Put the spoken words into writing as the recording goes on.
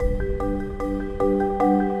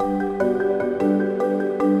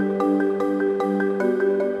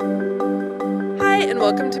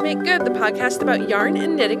Welcome to Make Good, the podcast about yarn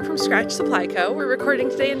and knitting from Scratch Supply Co. We're recording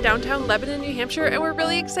today in downtown Lebanon, New Hampshire, and we're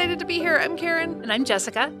really excited to be here. I'm Karen. And I'm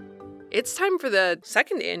Jessica. It's time for the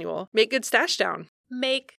second annual Make Good Stashdown.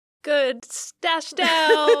 Make Good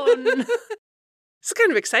Stashdown. It's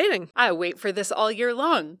kind of exciting. I wait for this all year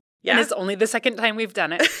long. Yeah. And it's only the second time we've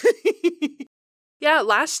done it. Yeah,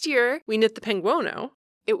 last year we knit the penguono.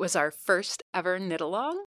 It was our first ever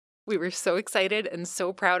knit-along. We were so excited and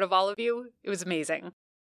so proud of all of you. It was amazing.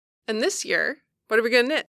 And this year, what are we going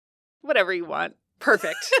to knit? Whatever you want.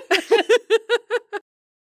 Perfect.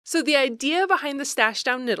 So the idea behind the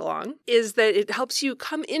Stashdown knit-along is that it helps you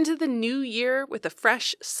come into the new year with a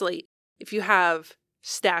fresh slate. If you have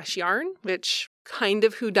stash yarn, which kind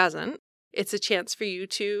of who doesn't, it's a chance for you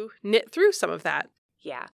to knit through some of that.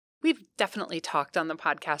 Yeah. We've definitely talked on the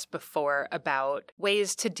podcast before about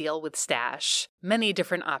ways to deal with stash, many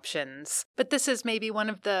different options, but this is maybe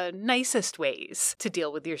one of the nicest ways to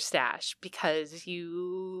deal with your stash because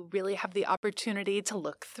you really have the opportunity to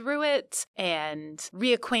look through it and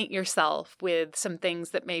reacquaint yourself with some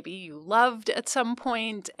things that maybe you loved at some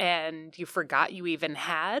point and you forgot you even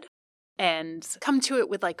had, and come to it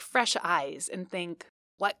with like fresh eyes and think,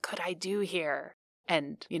 what could I do here?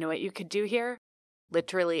 And you know what you could do here?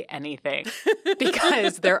 Literally anything,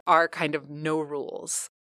 because there are kind of no rules.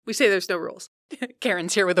 We say there's no rules.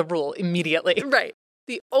 Karen's here with a rule immediately. Right.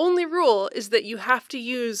 The only rule is that you have to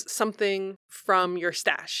use something from your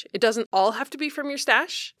stash. It doesn't all have to be from your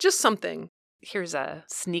stash, just something. Here's a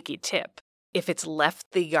sneaky tip. If it's left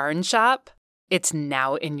the yarn shop, it's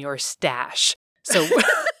now in your stash. So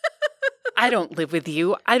I don't live with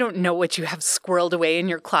you. I don't know what you have squirreled away in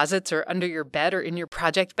your closets or under your bed or in your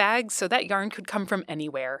project bags, so that yarn could come from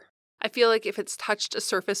anywhere. I feel like if it's touched a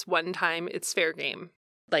surface one time, it's fair game.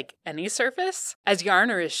 Like any surface? As yarn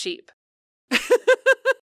or as sheep?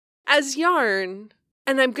 As yarn.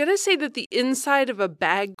 And I'm going to say that the inside of a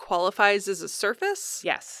bag qualifies as a surface.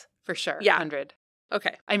 Yes, for sure. Yeah. 100.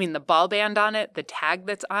 Okay. I mean, the ball band on it, the tag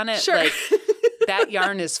that's on it. Sure. Like, that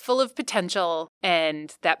yarn is full of potential,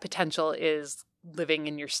 and that potential is living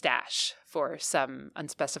in your stash for some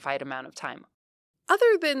unspecified amount of time.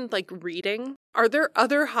 Other than like reading, are there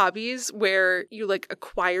other hobbies where you like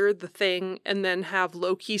acquire the thing and then have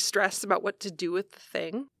low-key stress about what to do with the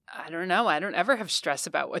thing? I don't know. I don't ever have stress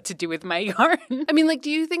about what to do with my yarn. I mean, like,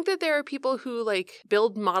 do you think that there are people who like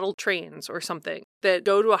build model trains or something that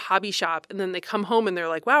go to a hobby shop and then they come home and they're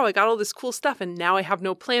like, wow, I got all this cool stuff and now I have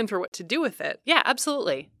no plan for what to do with it? Yeah,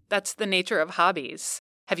 absolutely. That's the nature of hobbies.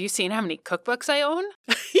 Have you seen how many cookbooks I own?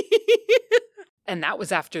 And that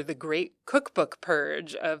was after the great cookbook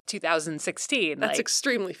purge of 2016. That's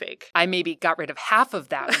extremely fake. I maybe got rid of half of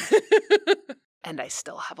them, and I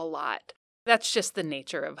still have a lot. That's just the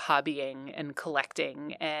nature of hobbying and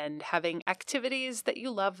collecting and having activities that you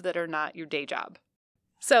love that are not your day job.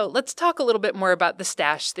 So let's talk a little bit more about the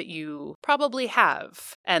stash that you probably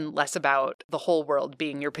have and less about the whole world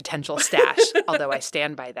being your potential stash, although I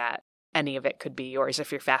stand by that. Any of it could be yours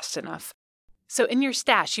if you're fast enough. So in your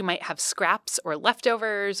stash, you might have scraps or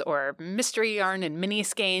leftovers or mystery yarn and mini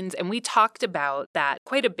skeins, and we talked about that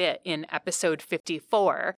quite a bit in episode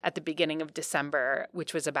 54 at the beginning of December,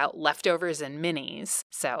 which was about leftovers and minis.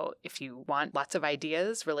 So if you want lots of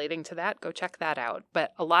ideas relating to that, go check that out.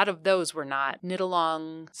 But a lot of those were not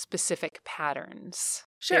knit-along specific patterns.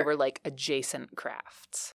 Sure. They were like adjacent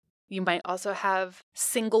crafts. You might also have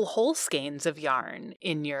single whole skeins of yarn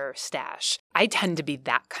in your stash. I tend to be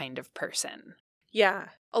that kind of person. Yeah.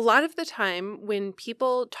 A lot of the time when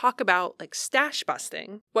people talk about like stash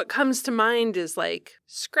busting, what comes to mind is like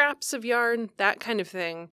scraps of yarn, that kind of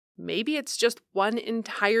thing. Maybe it's just one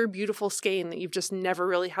entire beautiful skein that you've just never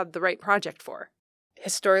really had the right project for.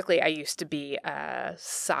 Historically, I used to be a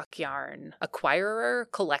sock yarn acquirer,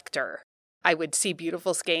 collector. I would see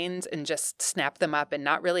beautiful skeins and just snap them up and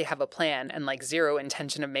not really have a plan and like zero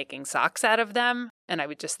intention of making socks out of them. And I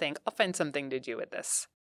would just think, I'll find something to do with this.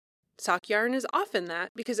 Sock yarn is often that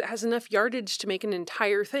because it has enough yardage to make an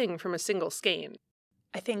entire thing from a single skein.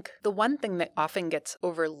 I think the one thing that often gets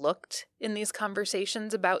overlooked in these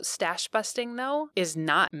conversations about stash busting, though, is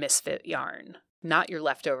not misfit yarn. Not your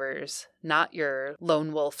leftovers, not your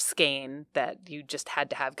lone wolf skein that you just had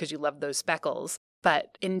to have because you love those speckles,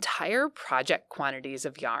 but entire project quantities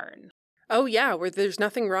of yarn. Oh yeah, where there's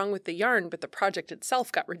nothing wrong with the yarn, but the project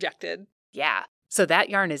itself got rejected. Yeah. So that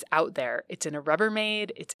yarn is out there. It's in a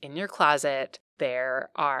Rubbermaid. It's in your closet. There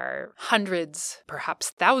are hundreds, perhaps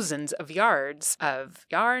thousands of yards of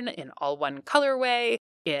yarn in all one colorway,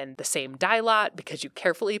 in the same dye lot because you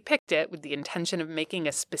carefully picked it with the intention of making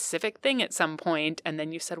a specific thing at some point, and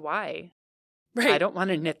then you said, why? Right. I don't want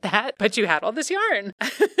to knit that, but you had all this yarn.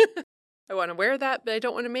 I want to wear that, but I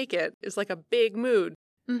don't want to make it. It's like a big mood.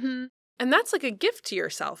 Mm-hmm. And that's like a gift to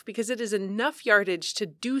yourself because it is enough yardage to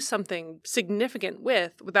do something significant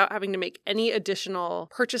with without having to make any additional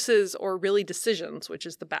purchases or really decisions, which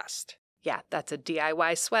is the best. Yeah, that's a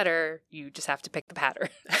DIY sweater. You just have to pick the pattern.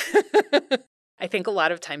 I think a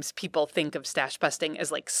lot of times people think of stash busting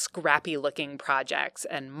as like scrappy looking projects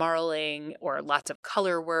and marling or lots of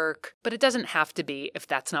color work, but it doesn't have to be if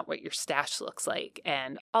that's not what your stash looks like.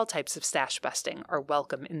 And all types of stash busting are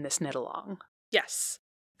welcome in this knit along. Yes.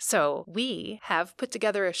 So we have put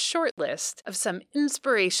together a short list of some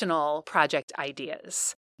inspirational project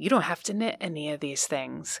ideas. You don't have to knit any of these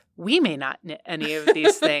things. We may not knit any of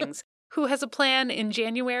these things. Who has a plan in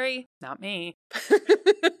January? Not me.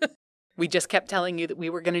 We just kept telling you that we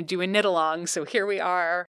were going to do a knit along, so here we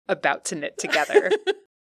are about to knit together.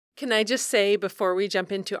 Can I just say before we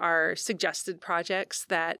jump into our suggested projects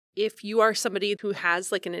that if you are somebody who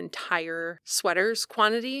has like an entire sweaters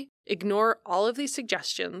quantity, ignore all of these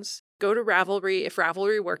suggestions. Go to Ravelry if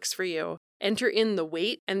Ravelry works for you. Enter in the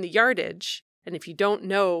weight and the yardage. And if you don't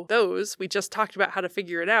know those, we just talked about how to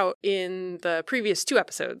figure it out in the previous 2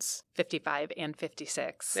 episodes. 55 and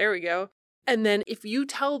 56. There we go. And then if you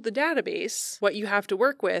tell the database what you have to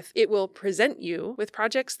work with, it will present you with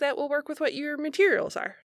projects that will work with what your materials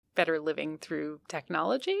are. Better living through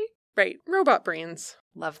technology? Right. Robot brains.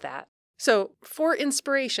 Love that. So for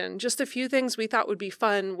inspiration, just a few things we thought would be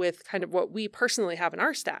fun with kind of what we personally have in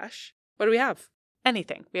our stash. What do we have?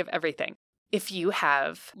 Anything. We have everything. If you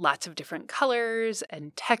have lots of different colors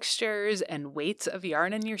and textures and weights of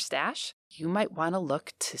yarn in your stash, you might want to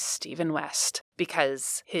look to Stephen West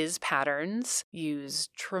because his patterns use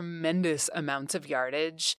tremendous amounts of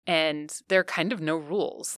yardage and there are kind of no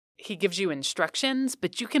rules. He gives you instructions,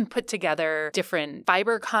 but you can put together different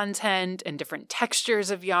fiber content and different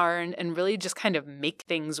textures of yarn and really just kind of make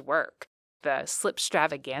things work. The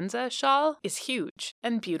Slipstravaganza shawl is huge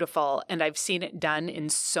and beautiful, and I've seen it done in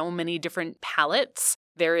so many different palettes.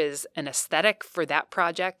 There is an aesthetic for that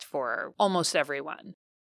project for almost everyone.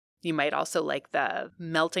 You might also like the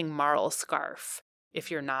melting marl scarf. If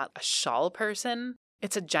you're not a shawl person,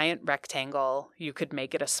 it's a giant rectangle. You could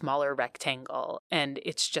make it a smaller rectangle, and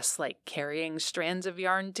it's just like carrying strands of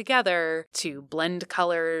yarn together to blend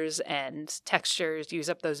colors and textures, use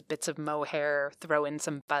up those bits of mohair, throw in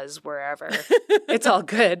some fuzz wherever. It's all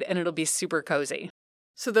good, and it'll be super cozy.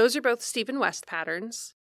 So those are both Stephen West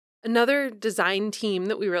patterns. Another design team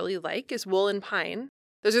that we really like is Wool and Pine.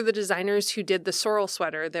 Those are the designers who did the sorrel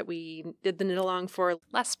sweater that we did the knit along for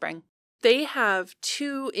last spring. They have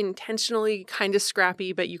 2 intentionally kind of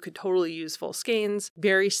scrappy, but you could totally use full skeins,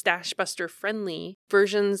 very Stash Buster friendly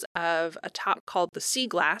versions of a top called the Sea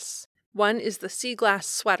Glass. One is the Sea Glass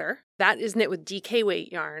sweater. That is knit with DK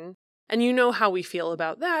weight yarn. And you know how we feel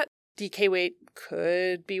about that. DK weight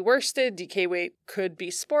could be worsted. DK weight could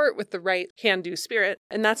be sport with the right can-do spirit.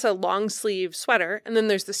 And that's a long sleeve sweater. And then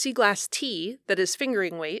there's the Sea Glass tee that is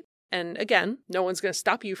fingering weight. And again, no one's going to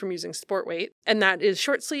stop you from using sport weight. And that is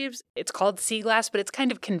short sleeves. It's called Sea Glass, but it's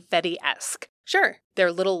kind of confetti-esque. Sure. They're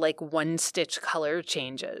little like 1-stitch color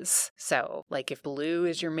changes. So like if blue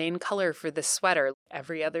is your main color for this sweater,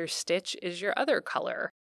 every other stitch is your other color.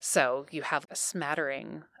 So you have a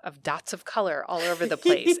smattering of dots of color all over the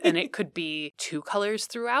place. And it could be 2 colors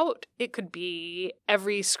throughout. It could be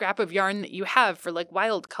every scrap of yarn that you have for like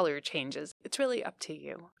wild color changes. It's really up to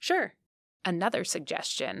you. Sure. Another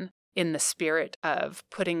suggestion, in the spirit of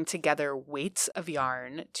putting together weights of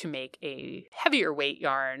yarn to make a heavier weight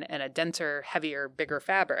yarn and a denser, heavier, bigger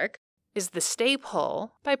fabric, is the Stay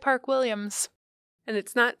Pull by Park Williams. And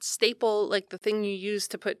it's not staple like the thing you use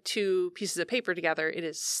to put 2 pieces of paper together. It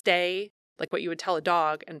is stay, like what you would tell a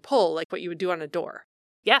dog, and pull, like what you would do on a door.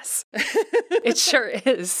 Yes, it sure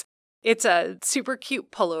is. It's a super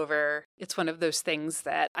cute pullover. It's one of those things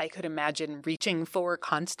that I could imagine reaching for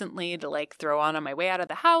constantly to like throw on my way out of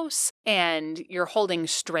the house. And you're holding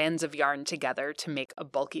strands of yarn together to make a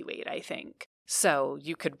bulky weight, I think. So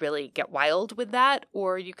you could really get wild with that,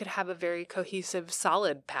 or you could have a very cohesive,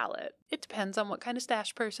 solid palette. It depends on what kind of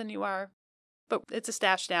stash person you are. But it's a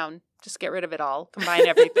Stashdown. Just get rid of it all. Combine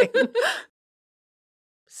everything.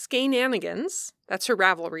 Skaynanigans, that's her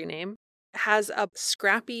Ravelry name, has a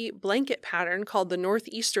scrappy blanket pattern called the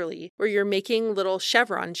Northeasterly, where you're making little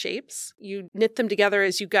chevron shapes. You knit them together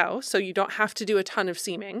as you go, so you don't have to do a ton of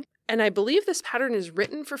seaming. And I believe this pattern is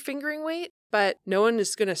written for fingering weight, but no one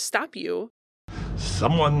is going to stop you.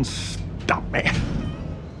 Someone stop me.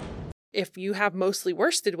 If you have mostly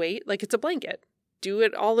worsted weight, like it's a blanket, do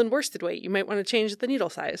it all in worsted weight. You might want to change the needle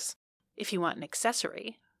size. If you want an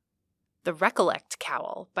accessory, The Recollect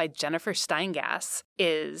Cowl by Jennifer Steingass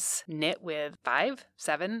is knit with 5,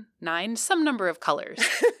 7, 9, some number of colors,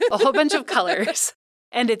 a whole bunch of colors.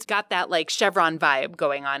 And it's got that like chevron vibe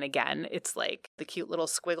going on again. It's like the cute little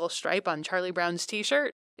squiggle stripe on Charlie Brown's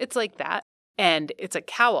t-shirt. It's like that. And it's a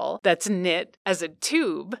cowl that's knit as a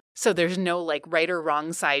tube, so there's no like right or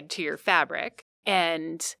wrong side to your fabric.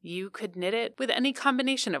 And you could knit it with any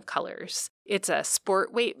combination of colors. It's a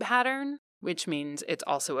sport weight pattern, which means it's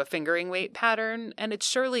also a fingering weight pattern, and it's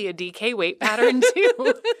surely a DK weight pattern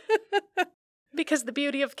too. Because the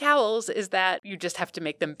beauty of cowls is that you just have to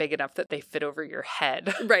make them big enough that they fit over your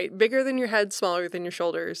head. Right. Bigger than your head, smaller than your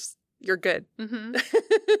shoulders. You're good. Mm-hmm.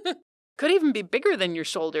 Could even be bigger than your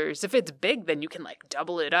shoulders. If it's big, then you can like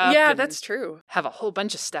double it up. Yeah, that's true. Have a whole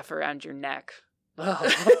bunch of stuff around your neck.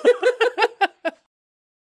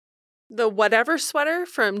 The Whatever sweater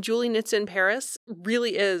from Julie Knits in Paris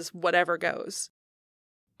really is whatever goes.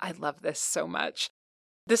 I love this so much.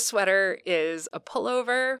 This sweater is a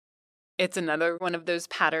pullover. It's another one of those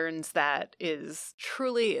patterns that is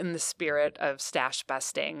truly in the spirit of stash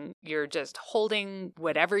busting. You're just holding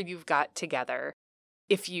whatever you've got together.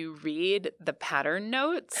 If you read the pattern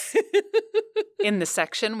notes in the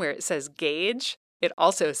section where it says gauge, it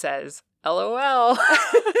also says LOL.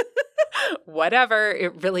 Whatever,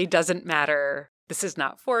 it really doesn't matter. This is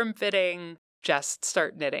not form-fitting. Just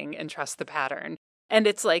start knitting and trust the pattern. And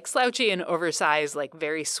it's like slouchy and oversized, like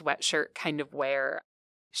very sweatshirt kind of wear.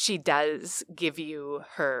 She does give you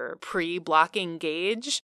her pre-blocking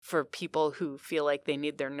gauge for people who feel like they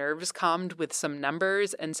need their nerves calmed with some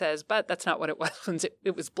numbers and says, but that's not what it was when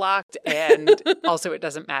it was blocked. And also it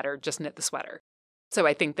doesn't matter, just knit the sweater. So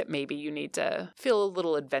I think that maybe you need to feel a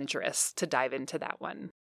little adventurous to dive into that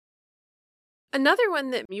one. Another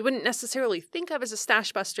one that you wouldn't necessarily think of as a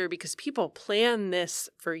stash buster because people plan this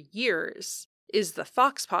for years is the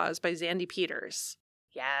Fox Paws by Zandy Peters.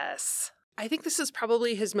 Yes. I think this is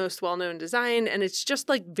probably his most well-known design, and it's just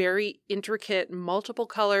like very intricate, multiple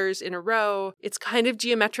colors in a row. It's kind of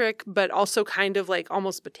geometric, but also kind of like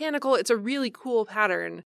almost botanical. It's a really cool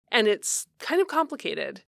pattern, and it's kind of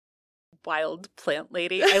complicated. Wild plant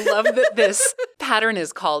lady. I love that this pattern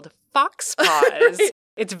is called Fox Paws. Right.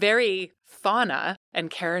 It's very fauna, and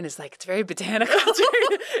Karen is like, it's very botanical.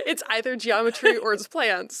 It's either geometry or it's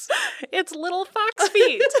plants. It's little fox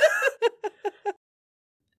feet.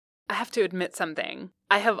 I have to admit something.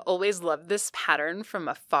 I have always loved this pattern from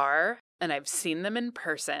afar, and I've seen them in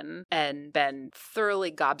person and been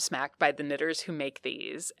thoroughly gobsmacked by the knitters who make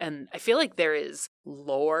these. And I feel like there is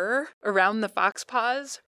lore around the Fox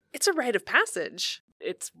Paws. It's a rite of passage.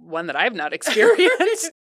 It's one that I've not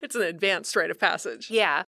experienced. It's an advanced rite of passage.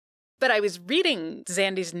 Yeah. But I was reading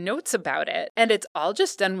Zandy's notes about it, and it's all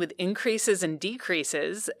just done with increases and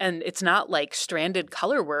decreases, and it's not like stranded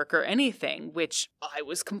color work or anything, which I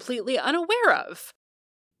was completely unaware of.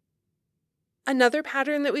 Another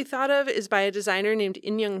pattern that we thought of is by a designer named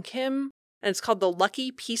In-Young Kim, and it's called the Lucky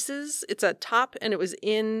Pieces. It's a top, and it was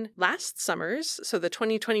in last summer's, so the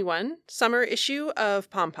 2021 summer issue of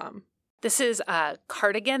Pom Pom. This is a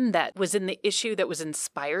cardigan that was in the issue that was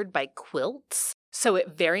inspired by quilts. So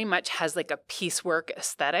it very much has like a piecework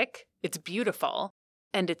aesthetic. It's beautiful.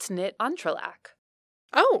 And it's knit entrelac.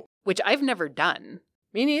 Oh. Which I've never done.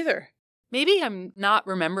 Me neither. Maybe I'm not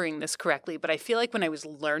remembering this correctly, but I feel like when I was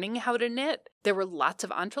learning how to knit, there were lots of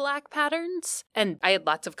entrelac patterns. And I had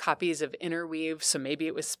lots of copies of interweave, so maybe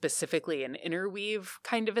it was specifically an interweave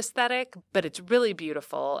kind of aesthetic. But it's really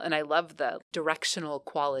beautiful, and I love the directional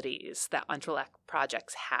qualities that entrelac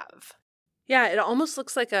projects have. Yeah, it almost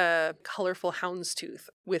looks like a colorful houndstooth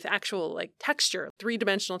with actual like texture,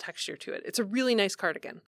 three-dimensional texture to it. It's a really nice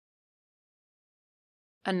cardigan.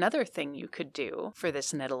 Another thing you could do for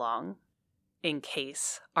this knit-along, in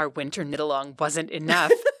case our winter knit-along wasn't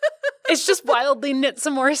enough, is just wildly knit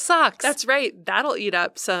some more socks. That's right. That'll eat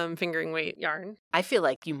up some fingering weight yarn. I feel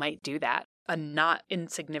like you might do that. A not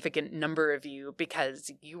insignificant number of you,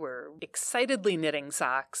 because you were excitedly knitting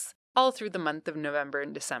socks all through the month of November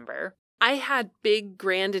and December. I had big,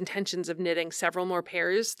 grand intentions of knitting several more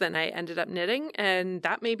pairs than I ended up knitting, and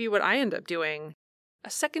that may be what I end up doing.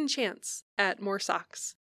 A second chance at more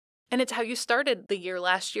socks. And it's how you started the year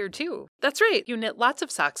last year, too. That's right. You knit lots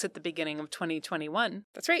of socks at the beginning of 2021.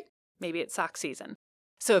 That's right. Maybe it's sock season.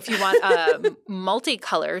 So if you want a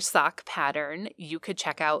multicolor sock pattern, you could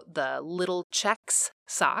check out the Little Checks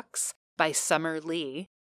socks by Summer Lee.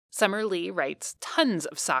 Summer Lee writes tons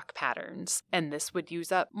of sock patterns, and this would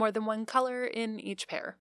use up more than one color in each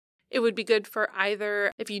pair. It would be good for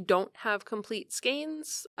either if you don't have complete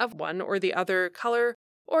skeins of one or the other color,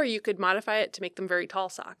 or you could modify it to make them very tall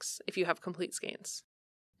socks if you have complete skeins.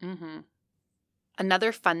 Mm-hmm.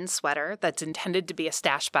 Another fun sweater that's intended to be a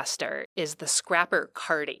stash buster is the Scrapper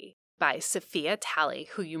Cardi by Sophia Talley,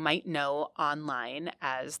 who you might know online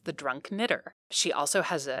as the Drunk Knitter. She also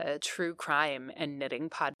has a true crime and knitting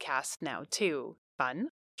podcast now, too. Fun.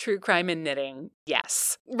 True crime and knitting,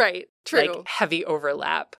 yes. Right, true. Like heavy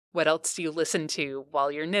overlap. What else do you listen to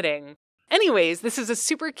while you're knitting? Anyways, this is a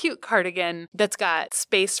super cute cardigan that's got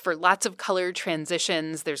space for lots of color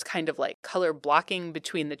transitions. There's kind of like color blocking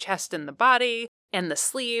between the chest and the body, and the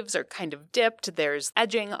sleeves are kind of dipped. There's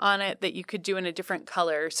edging on it that you could do in a different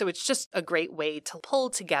color. So it's just a great way to pull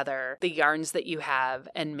together the yarns that you have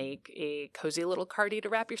and make a cozy little cardi to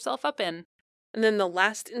wrap yourself up in. And then the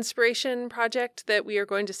last inspiration project that we are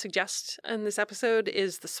going to suggest in this episode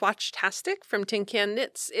is the Swatch-tastic from Tin Can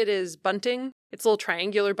Knits. It is bunting. It's a little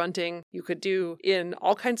triangular bunting you could do in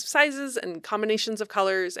all kinds of sizes and combinations of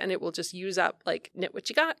colors, and it will just use up, like, knit what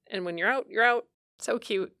you got, and when you're out, you're out. So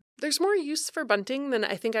cute. There's more use for bunting than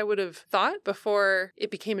I think I would have thought before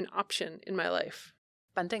it became an option in my life.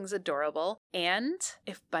 Bunting's adorable. And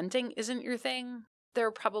if bunting isn't your thing, there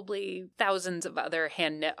are probably thousands of other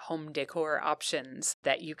hand-knit home decor options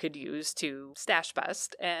that you could use to stash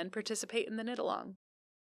bust and participate in the knit-along.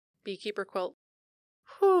 Beekeeper quilt.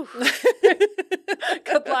 Whew.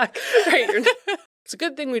 Good luck. Right. It's a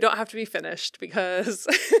good thing we don't have to be finished because...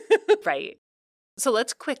 Right. So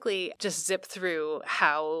let's quickly just zip through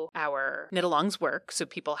how our knit-alongs work so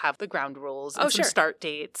people have the ground rules and some start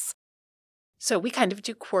dates. So we kind of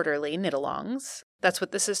do quarterly knit-alongs. That's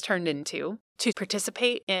what this has turned into. To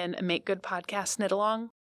participate in a Make Good podcast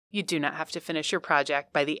knit-along, you do not have to finish your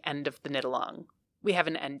project by the end of the knit-along. We have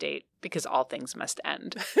an end date because all things must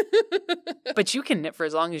end. But you can knit for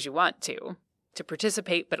as long as you want to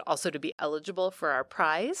participate, but also to be eligible for our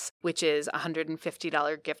prize, which is a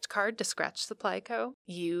 $150 gift card to Scratch Supply Co.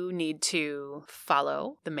 You need to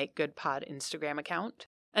follow the Make Good Pod Instagram account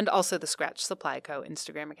and also the Scratch Supply Co.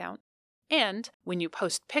 Instagram account. And when you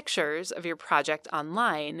post pictures of your project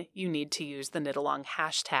online, you need to use the knit-along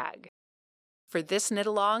hashtag. For this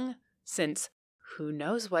knit-along, since who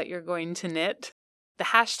knows what you're going to knit, the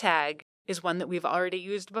hashtag is one that we've already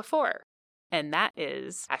used before. And that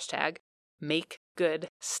is hashtag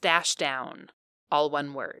 #MakeGoodStashdown, all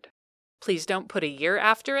one word. Please don't put a year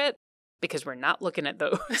after it because we're not looking at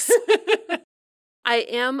those. I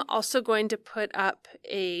am also going to put up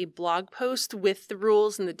a blog post with the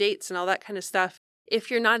rules and the dates and all that kind of stuff. If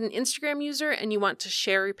you're not an Instagram user and you want to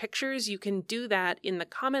share your pictures, you can do that in the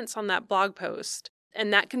comments on that blog post.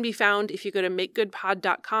 And that can be found if you go to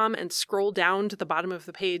makegoodpod.com and scroll down to the bottom of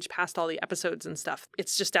the page past all the episodes and stuff.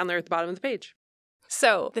 It's just down there at the bottom of the page.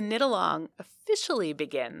 So the knit-along officially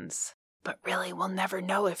begins, but really we'll never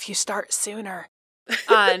know if you start sooner,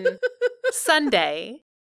 on Sunday,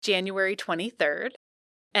 January 23rd.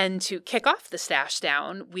 And to kick off the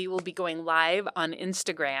Stashdown, we will be going live on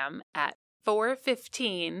Instagram at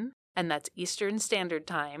 4:15, and that's Eastern Standard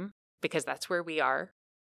Time, because that's where we are.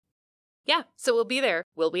 Yeah, so we'll be there.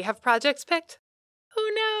 Will we have projects picked?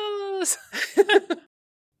 Who knows?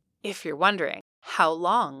 If you're wondering, how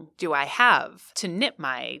long do I have to knit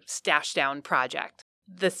my Stashdown project?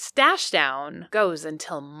 The Stashdown goes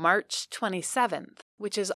until March 27th,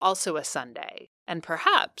 which is also a Sunday. And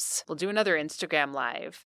perhaps we'll do another Instagram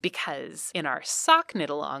live because in our sock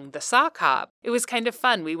knit-along, the sock hop, it was kind of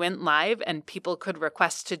fun. We went live and people could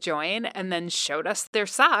request to join and then showed us their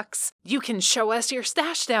socks. You can show us your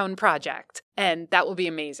Stashdown project. And that will be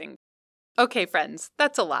amazing. Okay, friends,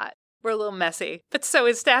 that's a lot. We're a little messy, but so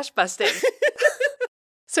is stash busting.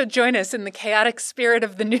 So join us in the chaotic spirit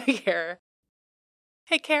of the new year.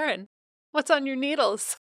 Hey, Karen, what's on your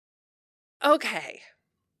needles? Okay.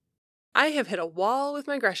 I have hit a wall with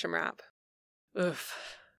my Gresham wrap. Oof.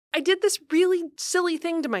 I did this really silly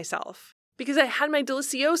thing to myself because I had my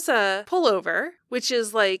Deliciosa pullover, which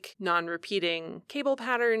is like non-repeating cable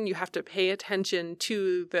pattern. You have to pay attention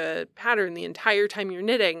to the pattern the entire time you're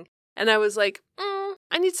knitting. And I was like,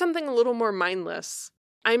 I need something a little more mindless.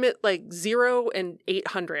 I'm at like 0 and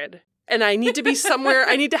 800. And I need to be somewhere,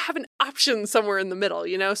 I need to have an option somewhere in the middle,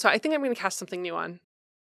 you know? So I think I'm going to cast something new on.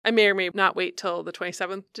 I may or may not wait till the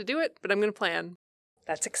 27th to do it, but I'm going to plan.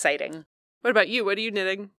 That's exciting. What about you? What are you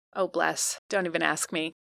knitting? Oh, bless. Don't even ask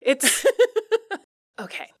me. It's...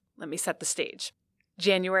 Okay, let me set the stage.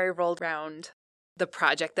 January rolled around. The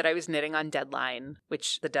project that I was knitting on deadline,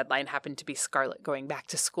 which the deadline happened to be Scarlett going back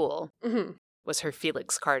to school, was her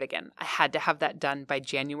Felix cardigan. I had to have that done by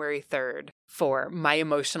January 3rd for my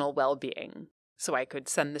emotional well-being, so I could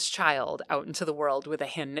send this child out into the world with a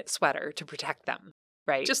hand-knit sweater to protect them,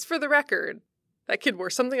 right? Just for the record, That kid wore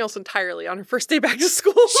something else entirely on her first day back to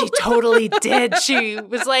school. She totally did. She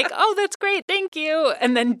was like, oh, that's great. Thank you.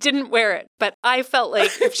 And then didn't wear it. But I felt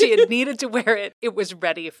like if she had needed to wear it, it was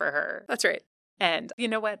ready for her. That's right. And you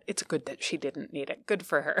know what? It's good that she didn't need it. Good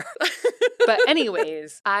for her. But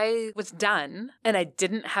anyways, I was done and I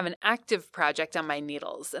didn't have an active project on my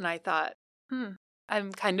needles. And I thought,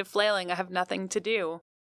 I'm kind of flailing. I have nothing to do.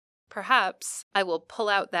 Perhaps I will pull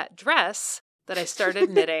out that dress that I started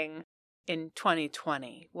knitting in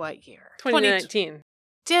 2020. What year? 2019.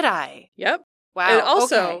 Did I? Yep. Wow. And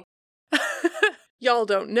also, okay. y'all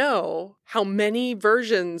don't know how many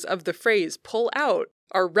versions of the phrase pull out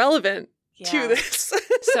are relevant to this.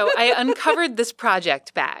 So I uncovered this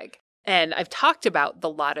project bag, and I've talked about the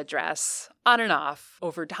Lotta dress on and off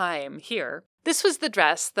over time here. This was the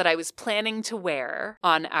dress that I was planning to wear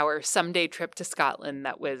on our someday trip to Scotland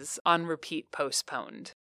that was on repeat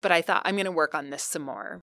postponed. But I thought, I'm going to work on this some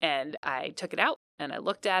more. And I took it out, and I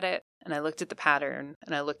looked at it, and I looked at the pattern,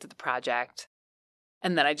 and I looked at the project.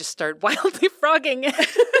 And then I just started wildly frogging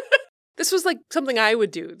it. This was like something I would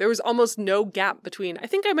do. There was almost no gap between, I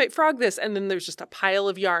think I might frog this, and then there's just a pile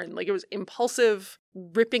of yarn. Like it was impulsive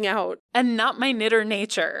ripping out. And not my knitter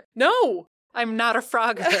nature. No! I'm not a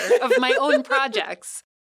frogger of my own projects.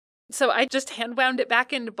 So I just hand wound it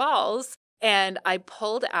back into balls, and I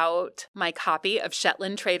pulled out my copy of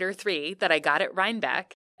Shetland Trader 3 that I got at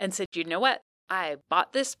Rhinebeck and said, you know what? I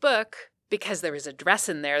bought this book because there was a dress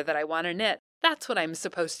in there that I want to knit. That's what I'm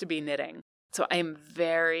supposed to be knitting. So I'm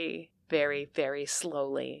very, very, very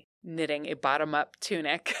slowly knitting a bottom-up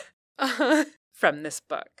tunic from this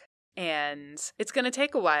book. And it's going to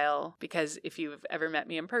take a while because if you've ever met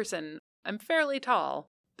me in person, I'm fairly tall.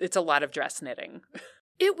 It's a lot of dress knitting.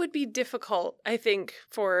 It would be difficult, I think,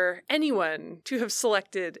 for anyone to have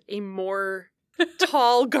selected a more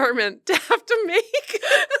tall garment to have to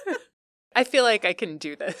make. I feel like I can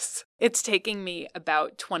do this. It's taking me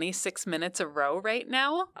about 26 minutes a row right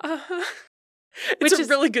now. It's a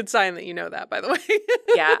really good sign that you know that, by the way.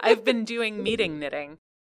 Yeah, I've been doing meeting knitting.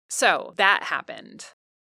 So that happened.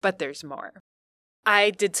 But there's more.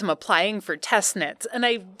 I did some applying for test knits, and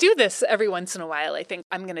I do this every once in a while. I think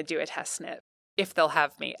I'm going to do a test knit if they'll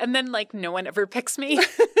have me. And then, no one ever picks me,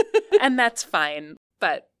 and that's fine.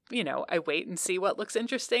 But, I wait and see what looks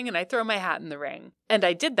interesting, and I throw my hat in the ring. And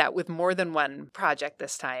I did that with more than one project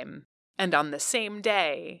this time. And on the same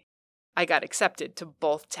day, I got accepted to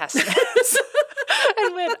both test knits.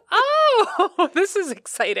 And went, oh, this is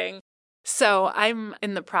exciting. So I'm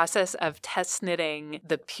in the process of test knitting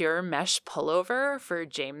the pure mesh pullover for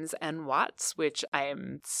James N. Watts, which I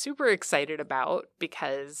am super excited about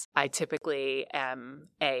because I typically am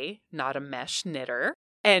A, not a mesh knitter,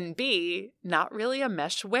 and B, not really a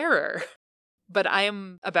mesh wearer. But I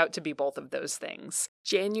am about to be both of those things.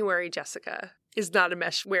 January Jessica is not a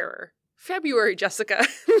mesh wearer. February Jessica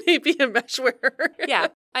may be a mesh wearer. Yeah.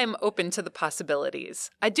 I'm open to the possibilities.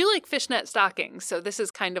 I do like fishnet stockings, so this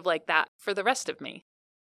is kind of like that for the rest of me.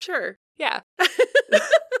 Sure. Yeah.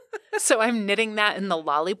 So I'm knitting that in the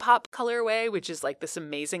lollipop colorway, which is like this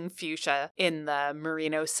amazing fuchsia in the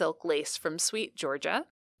merino silk lace from Sweet, Georgia.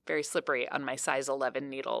 Very slippery on my size 11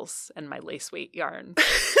 needles and my lace weight yarn.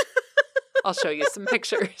 I'll show you some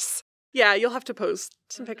pictures. Yeah, you'll have to post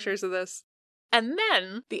some pictures of this. And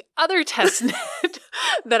then the other test knit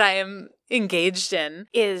that I am engaged in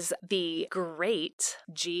is the great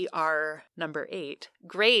number 8,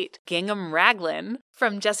 great gingham raglan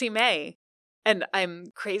from Jessie May. And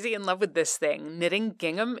I'm crazy in love with this thing. Knitting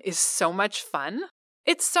gingham is so much fun.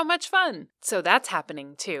 It's so much fun. So that's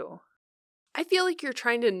happening too. I feel like you're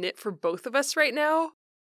trying to knit for both of us right now.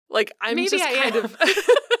 I'm Maybe just kind of,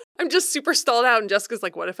 I'm just super stalled out and Jessica's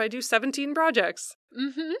like, what if I do 17 projects?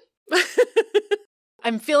 Mm-hmm.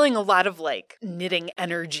 I'm feeling a lot of knitting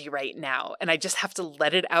energy right now, and I just have to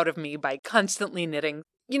let it out of me by constantly knitting.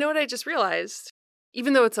 You know what I just realized?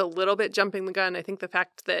 Even though it's a little bit jumping the gun, I think the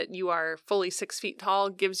fact that you are fully 6 feet tall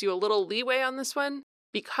gives you a little leeway on this one.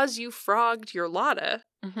 Because you frogged your Lotta,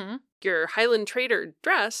 your Highland Trader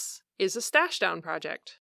dress is a Stashdown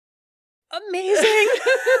project. Amazing!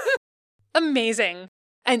 Amazing.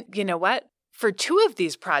 And you know what? For 2 of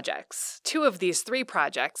these 3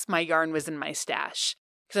 projects, my yarn was in my stash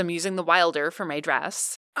because I'm using the Wilder for my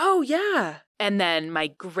dress. Oh, yeah. And then my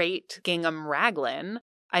great gingham raglan,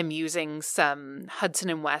 I'm using some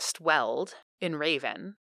Hudson & West weld in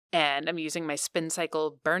Raven. And I'm using my Spin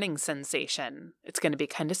Cycle Burning Sensation. It's going to be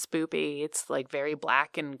kind of spoopy. It's very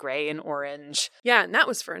black and gray and orange. Yeah, and that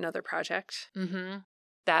was for another project. Mm-hmm.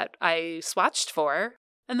 That I swatched for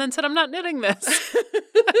and then said, I'm not knitting this.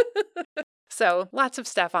 So lots of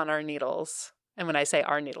stuff on our needles. And when I say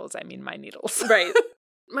our needles, I mean my needles. Right.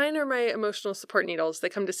 Mine are my emotional support needles. They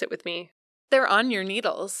come to sit with me. They're on your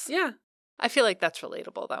needles. Yeah. I feel like that's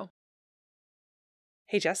relatable, though.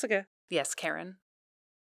 Hey, Jessica. Yes, Karen.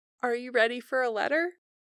 Are you ready for a letter?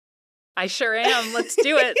 I sure am. Let's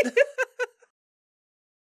do it.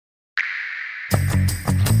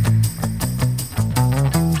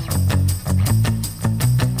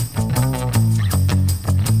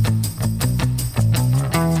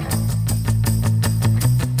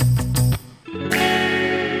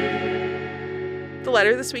 The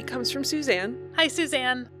letter this week comes from Suzanne. Hi,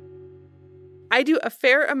 Suzanne. I do a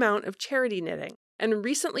fair amount of charity knitting and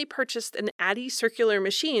recently purchased an Addy circular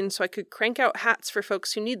machine so I could crank out hats for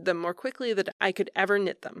folks who need them more quickly than I could ever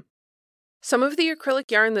knit them. Some of the acrylic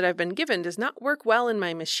yarn that I've been given does not work well in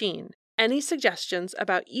my machine. Any suggestions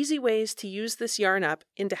about easy ways to use this yarn up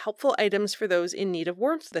into helpful items for those in need of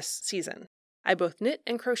warmth this season? I both knit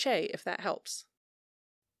and crochet if that helps.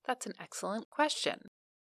 That's an excellent question.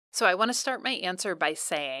 So I want to start my answer by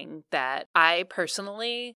saying that I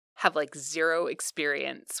personally have zero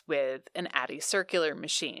experience with an Addy circular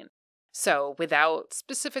machine. So without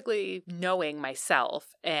specifically knowing myself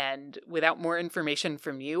and without more information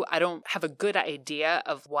from you, I don't have a good idea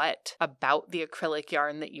of what about the acrylic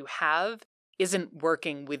yarn that you have isn't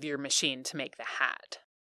working with your machine to make the hat.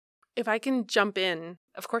 If I can jump in.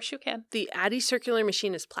 Of course you can. The Addy circular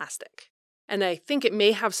machine is plastic. And I think it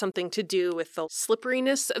may have something to do with the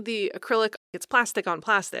slipperiness of the acrylic. It's plastic on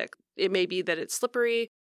plastic. It may be that it's slippery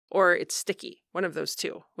or it's sticky. One of those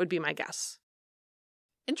two would be my guess.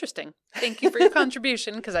 Interesting. Thank you for your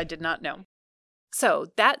contribution, because I did not know. So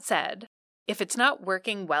that said, if it's not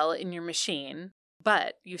working well in your machine,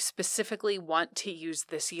 but you specifically want to use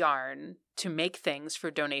this yarn to make things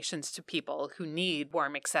for donations to people who need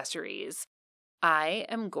warm accessories, I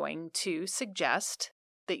am going to suggest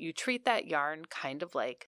that you treat that yarn kind of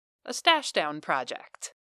like a Stashdown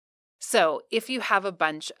project. So if you have a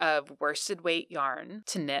bunch of worsted weight yarn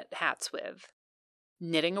to knit hats with,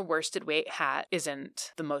 knitting a worsted weight hat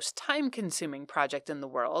isn't the most time-consuming project in the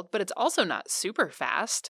world, but it's also not super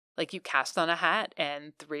fast. You cast on a hat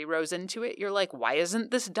and 3 rows into it, you're like, why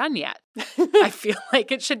isn't this done yet? I feel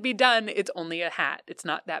like it should be done. It's only a hat. It's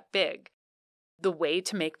not that big. The way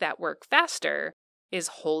to make that work faster is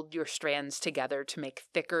hold your strands together to make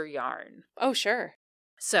thicker yarn. Oh, sure.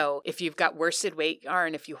 So if you've got worsted weight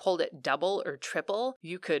yarn, if you hold it double or triple,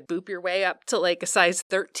 you could boop your way up to a size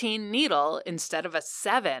 13 needle instead of a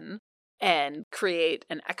 7 and create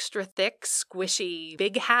an extra thick, squishy,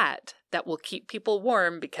 big hat that will keep people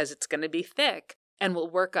warm because it's going to be thick and will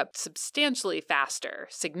work up substantially faster,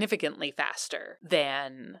 significantly faster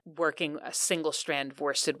than working a single strand of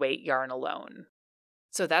worsted weight yarn alone.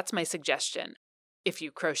 So that's my suggestion. If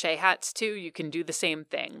you crochet hats too, you can do the same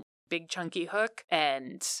thing. Big chunky hook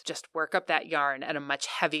and just work up that yarn at a much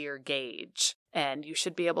heavier gauge. And you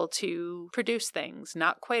should be able to produce things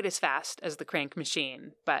not quite as fast as the crank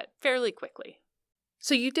machine, but fairly quickly.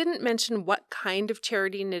 So you didn't mention what kind of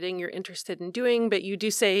charity knitting you're interested in doing, but you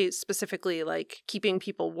do say specifically keeping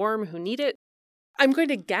people warm who need it. I'm going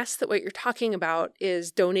to guess that what you're talking about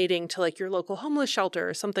is donating to your local homeless shelter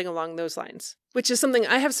or something along those lines, which is something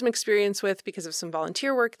I have some experience with because of some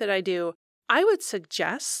volunteer work that I do. I would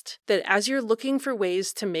suggest that as you're looking for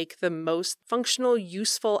ways to make the most functional,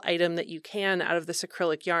 useful item that you can out of this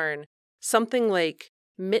acrylic yarn, something like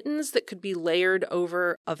mittens that could be layered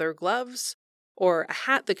over other gloves, or a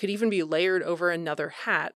hat that could even be layered over another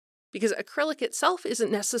hat, because acrylic itself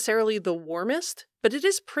isn't necessarily the warmest, but it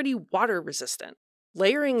is pretty water resistant.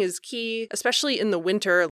 Layering is key, especially in the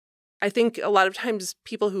winter. I think a lot of times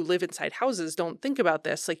people who live inside houses don't think about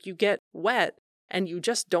this. You get wet and you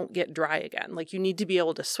just don't get dry again. You need to be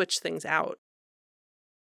able to switch things out.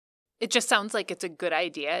 It just sounds like it's a good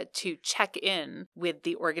idea to check in with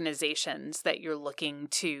the organizations that you're looking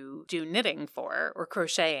to do knitting for or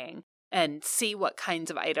crocheting and see what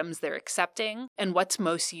kinds of items they're accepting and what's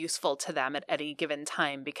most useful to them at any given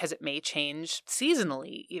time, because it may change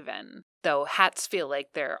seasonally even. Though hats feel like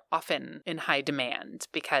they're often in high demand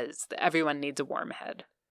because everyone needs a warm head.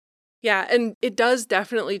 Yeah, and it does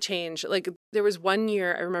definitely change. There was one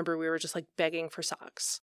year I remember we were just begging for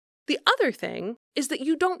socks. The other thing is that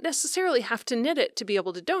you don't necessarily have to knit it to be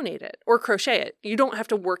able to donate it or crochet it. You don't have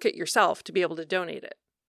to work it yourself to be able to donate it.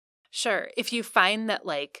 Sure. If you find that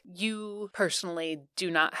you personally do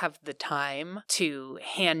not have the time to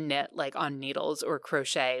hand knit on needles or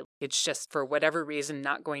crochet, it's just for whatever reason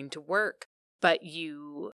not going to work, but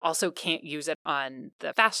you also can't use it on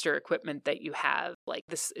the faster equipment that you have,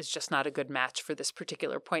 this is just not a good match for this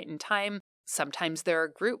particular point in time. Sometimes there are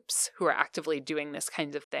groups who are actively doing this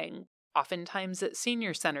kind of thing. Oftentimes at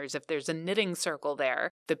senior centers, if there's a knitting circle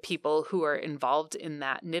there, the people who are involved in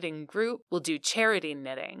that knitting group will do charity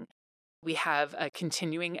knitting. We have a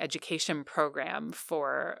continuing education program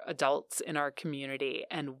for adults in our community,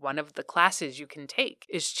 and one of the classes you can take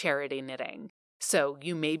is charity knitting. So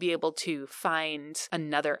you may be able to find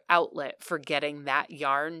another outlet for getting that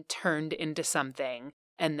yarn turned into something,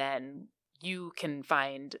 and then you can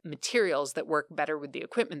find materials that work better with the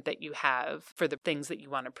equipment that you have for the things that you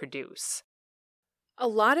want to produce. A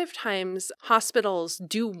lot of times, hospitals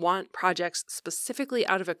do want projects specifically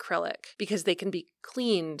out of acrylic because they can be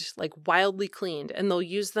cleaned, like wildly cleaned, and they'll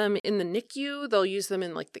use them in the NICU, they'll use them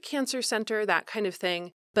in like the cancer center, that kind of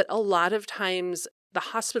thing. But a lot of times, the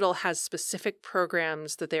hospital has specific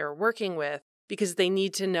programs that they are working with because they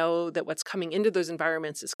need to know that what's coming into those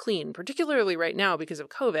environments is clean, particularly right now because of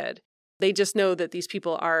COVID. They just know that these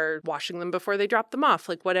people are washing them before they drop them off,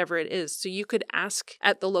 like whatever it is. So you could ask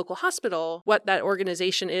at the local hospital what that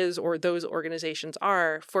organization is or those organizations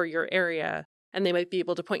are for your area, and they might be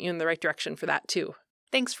able to point you in the right direction for that too.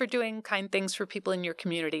 Thanks for doing kind things for people in your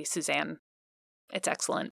community, Suzanne. It's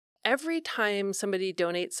excellent. Every time somebody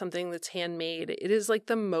donates something that's handmade, it is like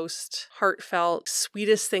the most heartfelt,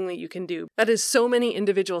 sweetest thing that you can do. That is so many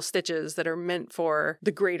individual stitches that are meant for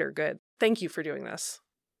the greater good. Thank you for doing this.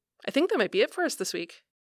 I think that might be it for us this week.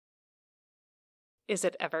 Is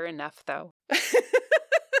it ever enough, though?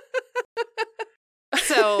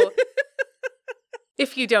 So,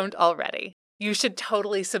 if you don't already, you should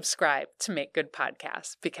totally subscribe to Make Good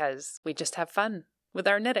Podcasts because we just have fun with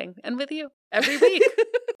our knitting and with you every week.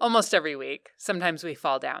 Almost every week. Sometimes we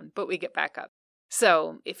fall down, but we get back up.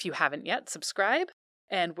 So, if you haven't yet, subscribe.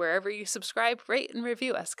 And wherever you subscribe, rate and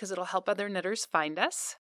review us because it'll help other knitters find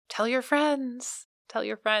us. Tell your friends. Tell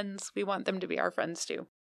your friends. We want them to be our friends too.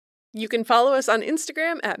 You can follow us on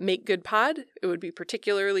Instagram at MakeGoodPod. It would be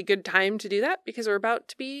particularly good time to do that because we're about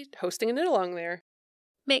to be hosting a knit along there.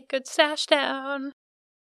 Make good Stashdown.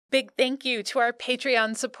 Big thank you to our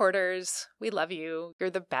Patreon supporters. We love you. You're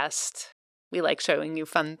the best. We like showing you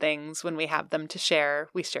fun things when we have them to share.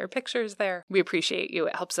 We share pictures there. We appreciate you.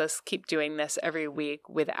 It helps us keep doing this every week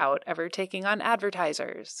without ever taking on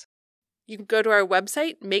advertisers. You can go to our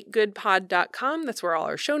website, makegoodpod.com. That's where all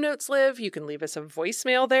our show notes live. You can leave us a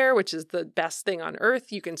voicemail there, which is the best thing on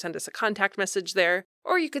earth. You can send us a contact message there.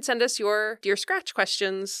 Or you could send us your Dear Scratch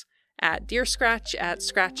questions at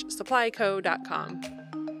dearscratch@scratchsupplyco.com.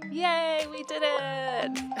 Yay, we did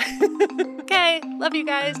it! Okay, love you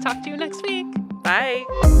guys. Talk to you next week. Bye.